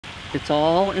It's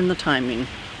all in the timing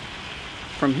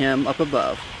from him up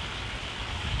above.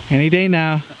 Any day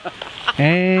now.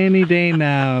 Any day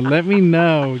now. Let me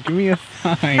know. Give me a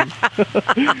sign.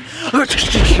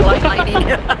 Like lightning.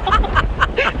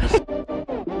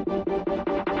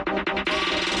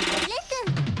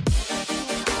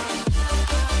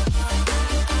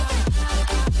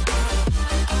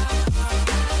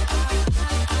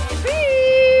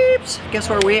 Beeps. Guess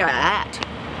where we are at?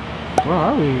 Where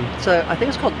are we? So I think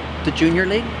it's called the Junior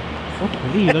League. So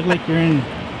pretty. You look like you're in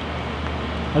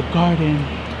a garden.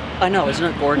 I know, isn't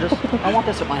it gorgeous? I want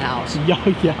this at my house. Yeah.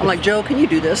 I'm like, Joe, can you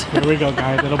do this? Here we go,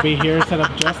 guys. It'll be here set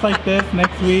up just like this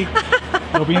next week.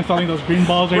 We'll be installing those green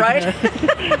balls right there.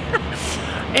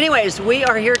 Anyways, we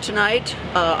are here tonight.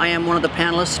 I am one of the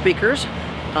panelist speakers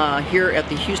here at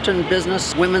the Houston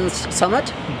Business Women's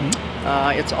Summit.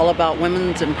 It's all about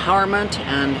women's empowerment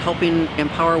and helping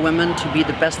empower women to be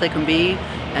the best they can be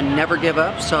and never give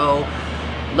up. So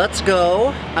let's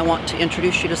go. I want to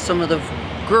introduce you to some of the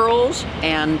girls,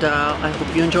 and I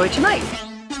hope you enjoy tonight.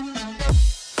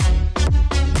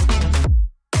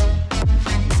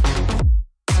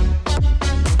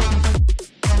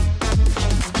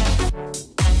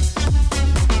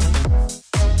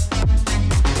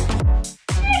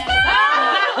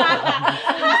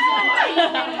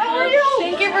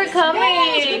 Thank you for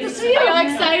coming. Good to see you. Are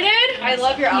you excited? I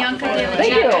love your outfit.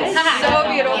 Thank you. So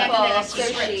beautiful. So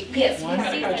chic.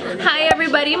 Hi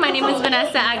everybody, my name is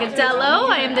Vanessa Agadello.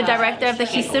 I am the director of the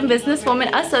Houston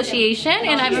Businesswomen Association,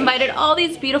 and I've invited all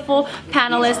these beautiful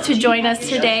panelists to join us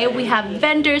today. We have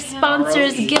vendors,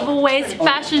 sponsors, giveaways,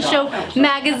 fashion show,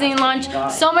 magazine launch,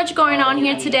 so much going on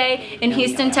here today in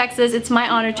Houston, Texas. It's my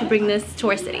honor to bring this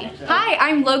to our city. Hi,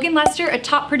 I'm Logan Lester, a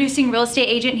top producing real estate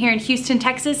agent here in Houston,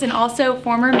 Texas, and also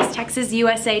former Miss Texas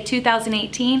USA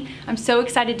 2018. I'm so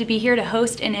excited to be here to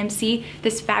host and MC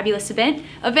this fabulous event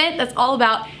that's all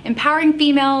about empowering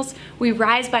females. We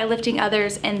rise by lifting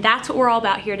others, and that's what we're all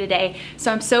about here today.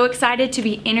 So I'm so excited to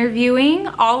be interviewing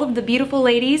all of the beautiful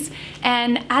ladies,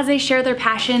 and as they share their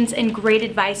passions and great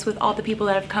advice with all the people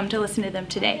that have come to listen to them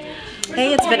today.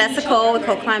 Hey, it's Vanessa Cole with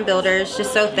Coastline Builders.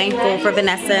 Just so thankful for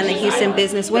Vanessa and the Houston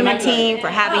Business Women team for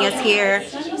having us here.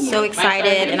 So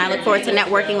excited, and I look forward to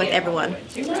networking with everyone.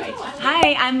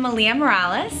 Hi, I'm Malia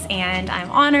Morales, and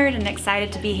I'm honored and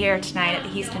excited to be here tonight at the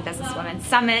Houston Business Women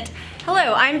Summit.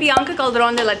 Hello, I'm Bianca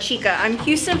Calderon de la Chica. I'm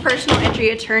Houston personal injury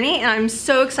attorney, and I'm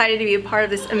so excited to be a part of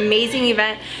this amazing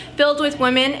event filled with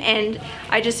women, and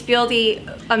I just feel the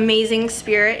amazing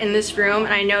spirit in this room,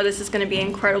 and I know this is going to be an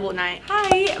incredible night.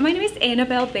 Hi, my name is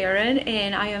Annabelle Barron,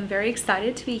 and I am very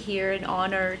excited to be here and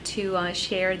honored to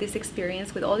share this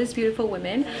experience with all these beautiful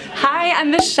women. Hi, I'm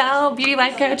Michelle, beauty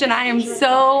life coach, and I am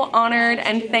so honored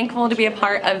and thankful to be a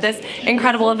part of this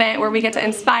incredible event where we get to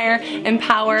inspire,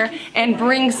 empower, and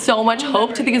bring so much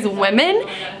hope to these women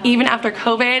even after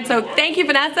COVID. So thank you,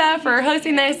 Vanessa, for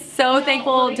hosting this. So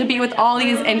thankful to be with all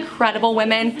these incredible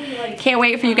women. Can't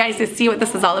wait for you guys to see what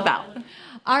this is all about.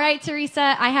 All right,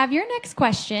 Theresa, I have your next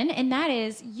question, and that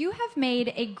is, you have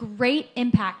made a great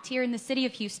impact here in the city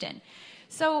of Houston.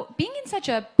 So being in such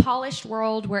a polished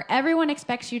world where everyone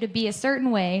expects you to be a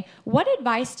certain way, what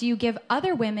advice do you give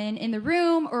other women in the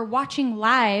room or watching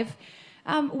live?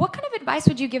 What kind of advice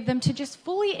would you give them to just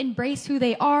fully embrace who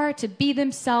they are, to be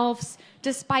themselves,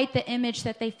 despite the image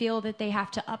that they feel that they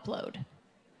have to upload?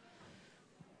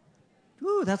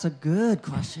 Ooh, that's a good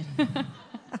question.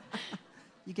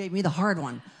 You gave me the hard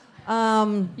one.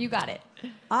 You got it.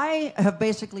 I have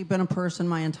basically been a person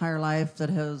my entire life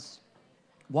that has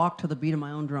walked to the beat of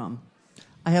my own drum.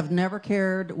 I have never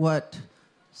cared what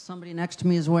somebody next to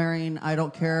me is wearing. I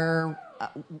don't care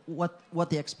what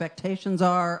the expectations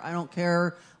are. I don't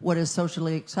care what is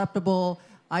socially acceptable.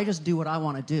 I just do what I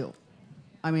want to do.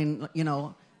 I mean, you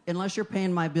know, unless you're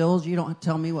paying my bills, you don't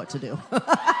tell me what to do.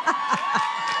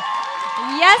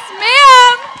 Yes,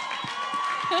 ma'am.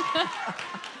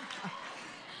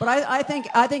 But I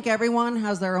think everyone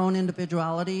has their own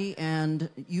individuality, and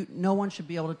no one should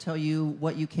be able to tell you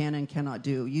what you can and cannot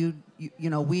do. You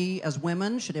know, we as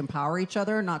women should empower each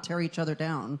other, not tear each other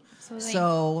down. Absolutely.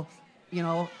 So, you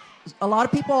know, a lot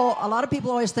of people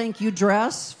always think you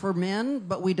dress for men,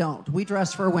 but we don't. We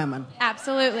dress for women.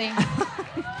 Absolutely.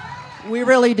 We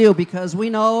really do, because we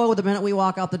know the minute we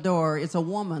walk out the door, it's a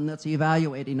woman that's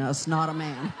evaluating us, not a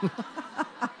man.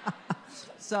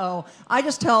 So I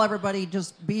just tell everybody,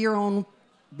 just be your own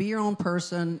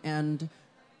person, and,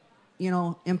 you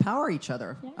know, empower each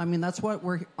other. Yeah. I mean, that's what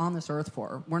we're on this earth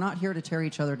for. We're not here to tear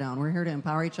each other down. We're here to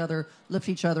empower each other, lift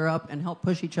each other up, and help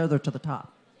push each other to the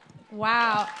top.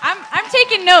 Wow. I'm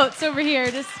taking notes over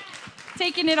here, just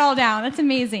taking it all down. That's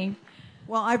amazing.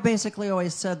 Well, I basically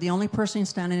always said the only person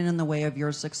standing in the way of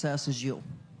your success is you.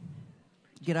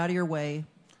 Get out of your way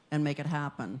and make it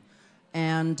happen.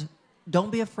 And don't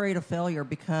be afraid of failure,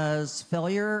 because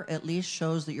failure at least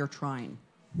shows that you're trying.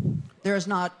 There is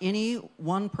not any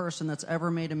one person that's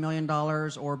ever made $1 million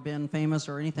or been famous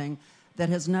or anything that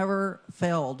has never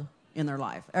failed in their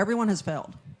life. Everyone has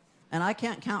failed. And I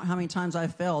can't count how many times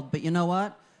I've failed, but you know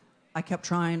what? I kept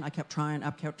trying, I kept trying,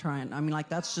 I kept trying. I mean, like,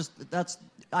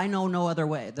 I know no other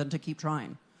way than to keep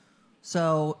trying.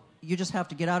 So you just have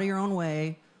to get out of your own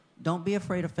way. Don't be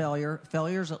afraid of failure.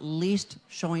 Failure is at least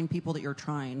showing people that you're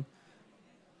trying.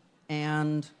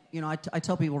 And, you know, I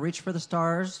tell people, reach for the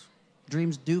stars.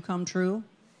 Dreams do come true,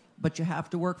 but you have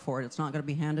to work for it. It's not going to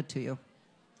be handed to you.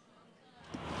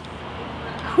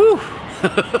 Whew.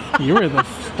 You were the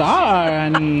star,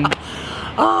 honey.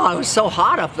 Oh, it was so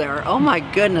hot up there. Oh my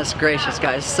goodness gracious,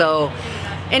 guys. So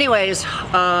anyways,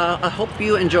 I hope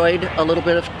you enjoyed a little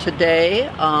bit of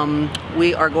today.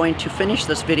 We are going to finish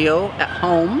this video at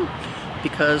home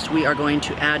because we are going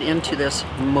to add into this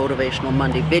Motivational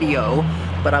Monday video,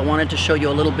 but I wanted to show you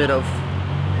a little bit of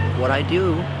what I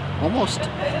do almost,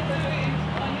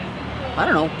 I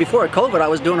don't know, before COVID I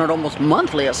was doing it almost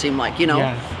monthly, it seemed like, you know.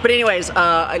 Yes. But anyways,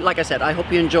 like I said, I hope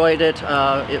you enjoyed it.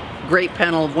 Great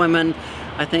panel of women.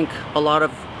 I think a lot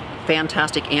of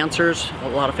fantastic answers, a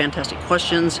lot of fantastic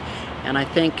questions, and I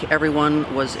think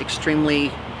everyone was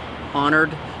extremely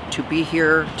honored to be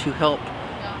here to help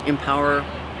empower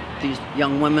these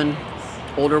young women,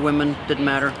 older women, didn't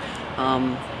matter.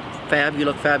 Fab, you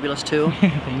look fabulous too.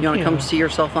 You want to come see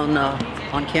yourself on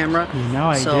camera? You know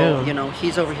I do. So, you know,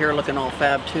 he's over here looking all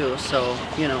fab too, so,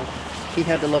 you know, he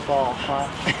had to look all hot.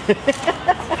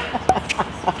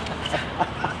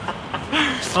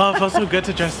 Oh, it feels so good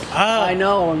to dress up. I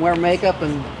know, and wear makeup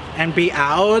and be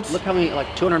out. Look how many,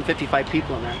 like 255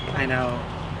 people in there. I know.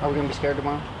 Are we gonna be scared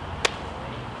tomorrow?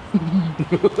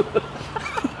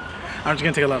 I'm just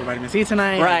gonna take a lot of vitamin C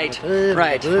tonight. Right.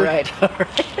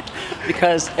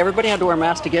 Because everybody had to wear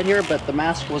masks to get here, but the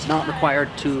mask was not required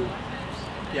to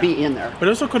be in there. But it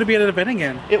was so cool to be at an event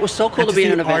again. It was so cool to be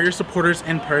in an event. All your supporters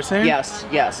in person. Yes,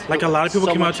 yes. Like a lot of people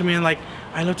came out to me and like,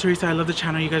 I love Theresa, I love the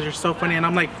channel, you guys are so funny, and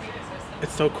I'm like,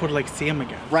 it's so cool to like see them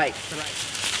again. Right.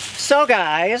 So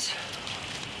guys,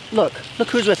 look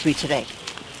who's with me today.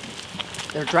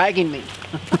 They're dragging me.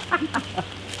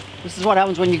 This is what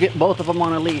happens when you get both of them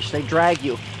on a leash. They drag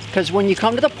you. Because when you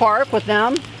come to the park with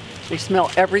them, they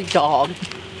smell every dog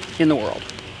in the world.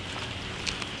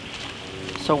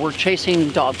 So we're chasing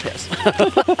dog piss.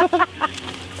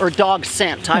 Or dog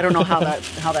scent. I don't know how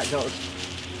that goes.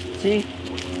 See?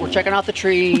 We're checking out the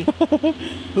tree.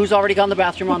 Who's already gone to the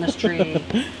bathroom on this tree?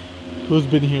 Who's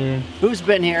been here? Who's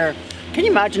been here? Can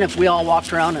you imagine if we all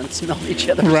walked around and smelled each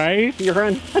other's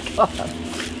urine?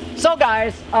 So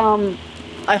guys,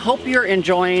 I hope you're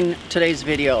enjoying today's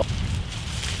video.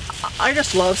 I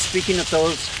just love speaking at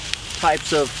those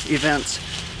types of events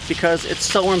because it's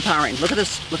so empowering. Look at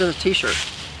this t-shirt.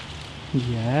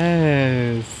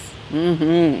 Yes.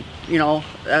 You know,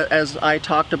 as I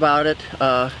talked about it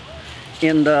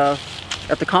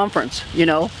at the conference, you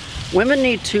know, women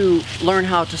need to learn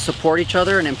how to support each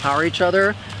other and empower each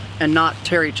other and not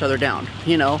tear each other down,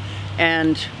 you know.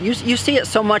 And you see it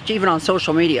so much even on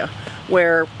social media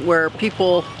where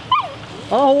people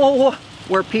aren't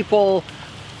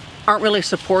really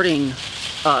supporting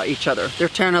each other. They're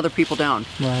tearing other people down.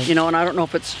 Right. You know, and I don't know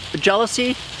if it's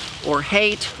jealousy or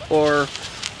hate or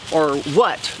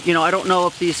what. You know, I don't know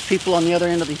if these people on the other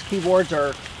end of these keyboards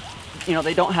are, you know,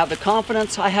 they don't have the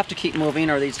confidence. I have to keep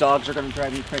moving or these dogs are going to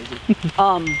drive me crazy.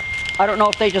 I don't know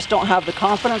if they just don't have the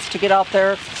confidence to get out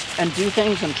there and do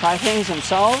things and try things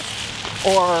themselves,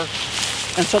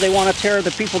 and so they want to tear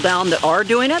the people down that are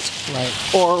doing it, right?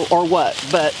 Or what?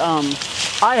 But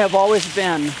I have always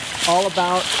been all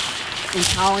about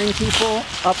empowering people,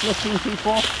 uplifting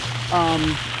people.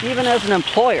 Even as an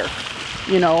employer,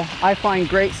 you know, I find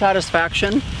great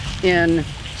satisfaction in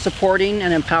supporting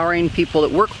and empowering people that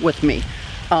work with me.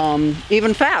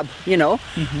 Even Fab, you know,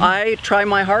 I try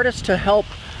my hardest to help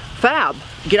Fab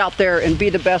get out there and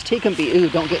be the best he can be. Ooh,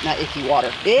 don't get in that icky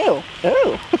water. Ew,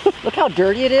 ooh, look how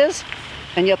dirty it is,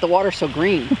 and yet the water's so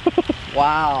green.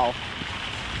 Wow.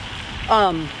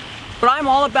 But I'm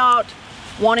all about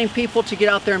wanting people to get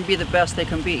out there and be the best they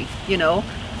can be, you know.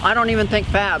 I don't even think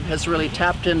Fab has really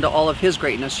tapped into all of his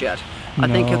greatness yet. I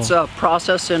think it's a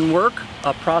process in work,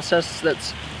 a process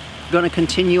that's going to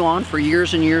continue on for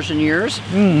years and years and years.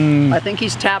 I think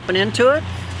he's tapping into it,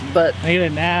 but I need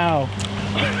it now.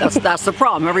 That's the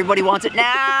problem. Everybody wants it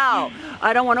now.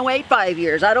 I don't want to wait 5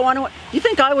 years. I don't want to. You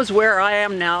think I was where I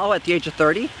am now at the age of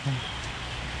 30?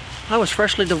 I was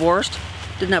freshly divorced,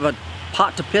 didn't have a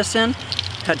pot to piss in,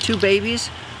 had 2 babies.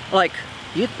 Like,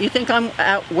 you think I'm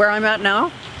at where I'm at now?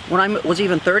 When I was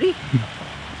even 30?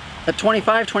 At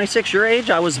 25, 26, your age,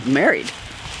 I was married,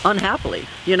 unhappily,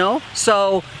 you know?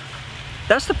 So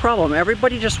that's the problem.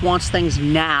 Everybody just wants things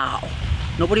now.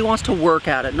 Nobody wants to work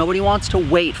at it. Nobody wants to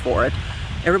wait for it.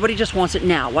 Everybody just wants it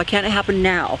now. Why can't it happen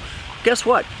now? Guess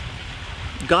what?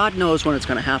 God knows when it's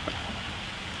going to happen.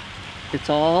 It's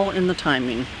all in the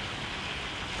timing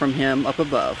from Him up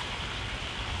above.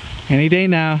 Any day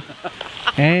now.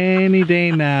 Any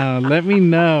day now. Let me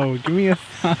know. Give me a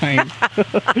sign.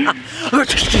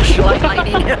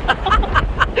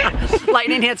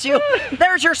 Lightning hits you.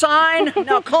 There's your sign.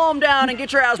 Now calm down and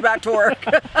get your ass back to work.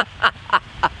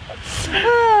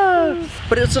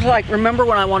 But it's just like, remember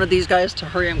when I wanted these guys to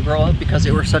hurry and grow up because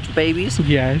they were such babies?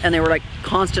 Yes. And they were like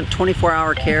constant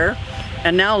 24-hour care.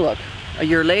 And now look, a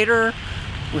year later,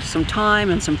 with some time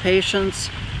and some patience,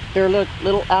 they're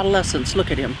little adolescents.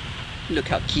 Look at him. Look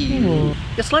how cute. Ooh.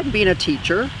 It's like being a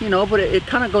teacher, you know, but it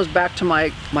kind of goes back to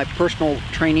my personal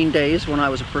training days when I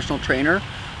was a personal trainer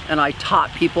and I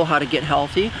taught people how to get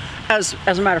healthy. As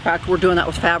a matter of fact, we're doing that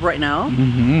with Fab right now.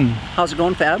 How's it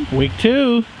going, Fab? Week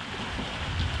 2.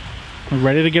 We're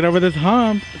ready to get over this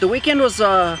hump. The weekend was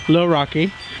a little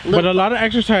rocky, but a lot of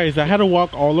exercise. I had to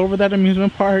walk all over that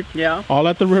amusement park. Yeah. All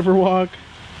at the Riverwalk.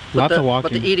 Lots of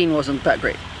walking. But the eating wasn't that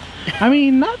great. I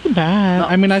mean, not bad. No,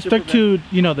 I mean, I stuck to,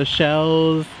 you know, the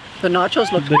shells. The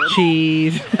nachos looked good. The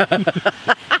cheese.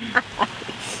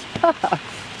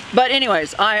 But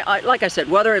anyways, I like I said,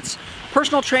 whether it's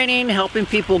personal training, helping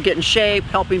people get in shape,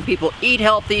 helping people eat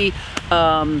healthy.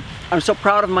 I'm so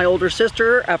proud of my older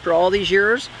sister after all these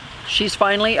years. She's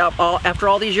finally, after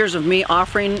all these years of me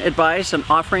offering advice and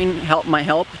offering my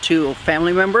help to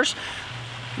family members,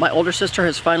 my older sister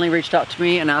has finally reached out to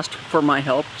me and asked for my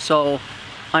help. So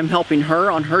I'm helping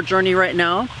her on her journey right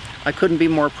now. I couldn't be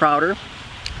more prouder.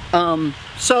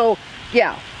 So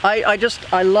yeah,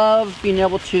 I love being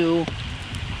able to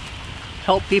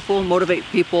help people, motivate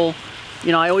people.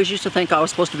 You know, I always used to think I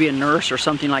was supposed to be a nurse or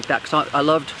something like that because I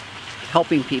loved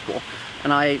helping people.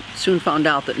 And I soon found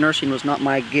out that nursing was not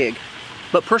my gig.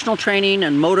 But personal training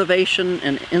and motivation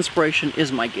and inspiration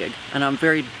is my gig. And I'm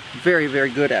very, very, very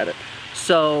good at it.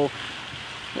 So,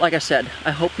 like I said,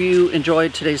 I hope you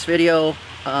enjoyed today's video.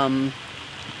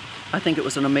 I think it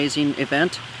was an amazing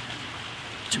event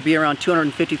to be around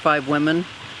 255 women.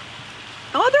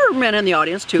 Oh, there were men in the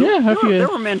audience too. Yeah, there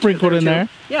were men sprinkled in there.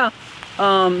 Yeah.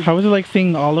 How was it like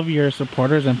seeing all of your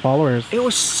supporters and followers? It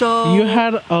was so... You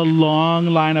had a long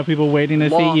line of people waiting to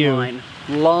see you.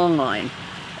 Long line.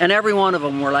 And every one of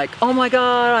them were like, oh my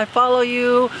God, I follow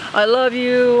you. I love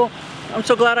you. I'm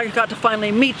so glad I got to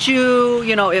finally meet you.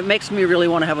 You know, it makes me really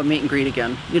want to have a meet and greet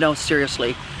again. You know,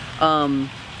 seriously.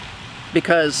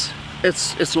 Because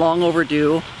it's long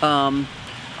overdue.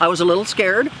 I was a little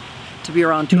scared to be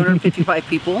around 255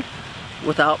 people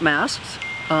without masks.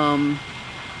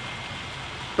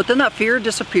 But then that fear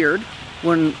disappeared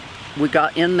when we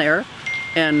got in there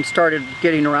and started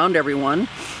getting around everyone.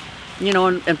 You know,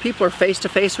 and people are face to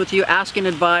face with you, asking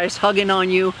advice, hugging on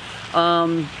you.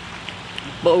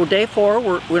 But day 4,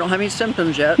 we don't have any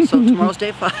symptoms yet, so tomorrow's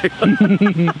day 5.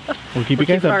 We'll keep you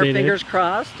guys updated. Our fingers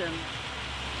crossed, and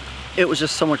it was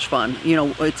just so much fun. You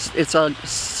know, it's a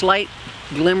slight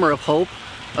glimmer of hope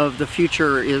of the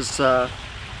future is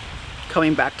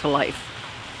coming back to life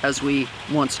as we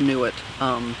once knew it.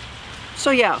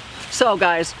 So yeah, so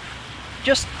guys,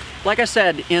 just like I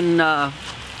said in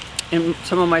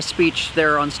some of my speech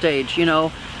there on stage, you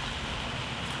know,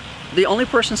 the only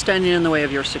person standing in the way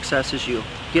of your success is you.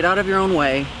 Get out of your own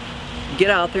way, get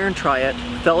out there and try it.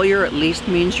 Failure at least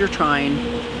means you're trying.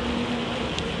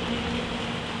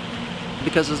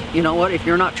 Because you know what, if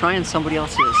you're not trying, somebody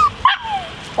else is.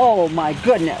 Oh my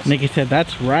goodness. Nikki said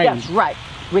that's right. That's right.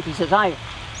 Ricky says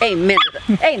amen to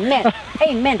that. Amen.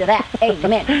 Amen to that.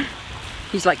 Amen.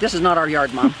 He's like, this is not our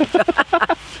yard, Mom.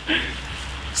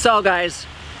 So guys,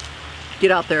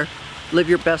 get out there, live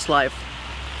your best life.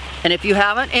 And if you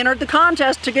haven't entered the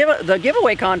contest to the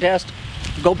giveaway contest,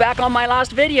 go back on my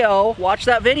last video, watch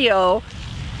that video.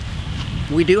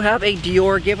 We do have a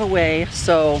Dior giveaway,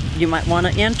 so you might want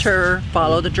to enter,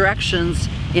 follow the directions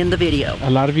in the video.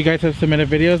 A lot of you guys have submitted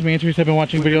videos. Me and Theresa have been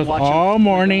watching videos all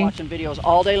morning. We've been watching videos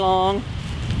all day long.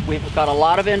 We've got a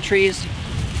lot of entries,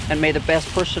 and may the best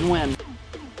person win.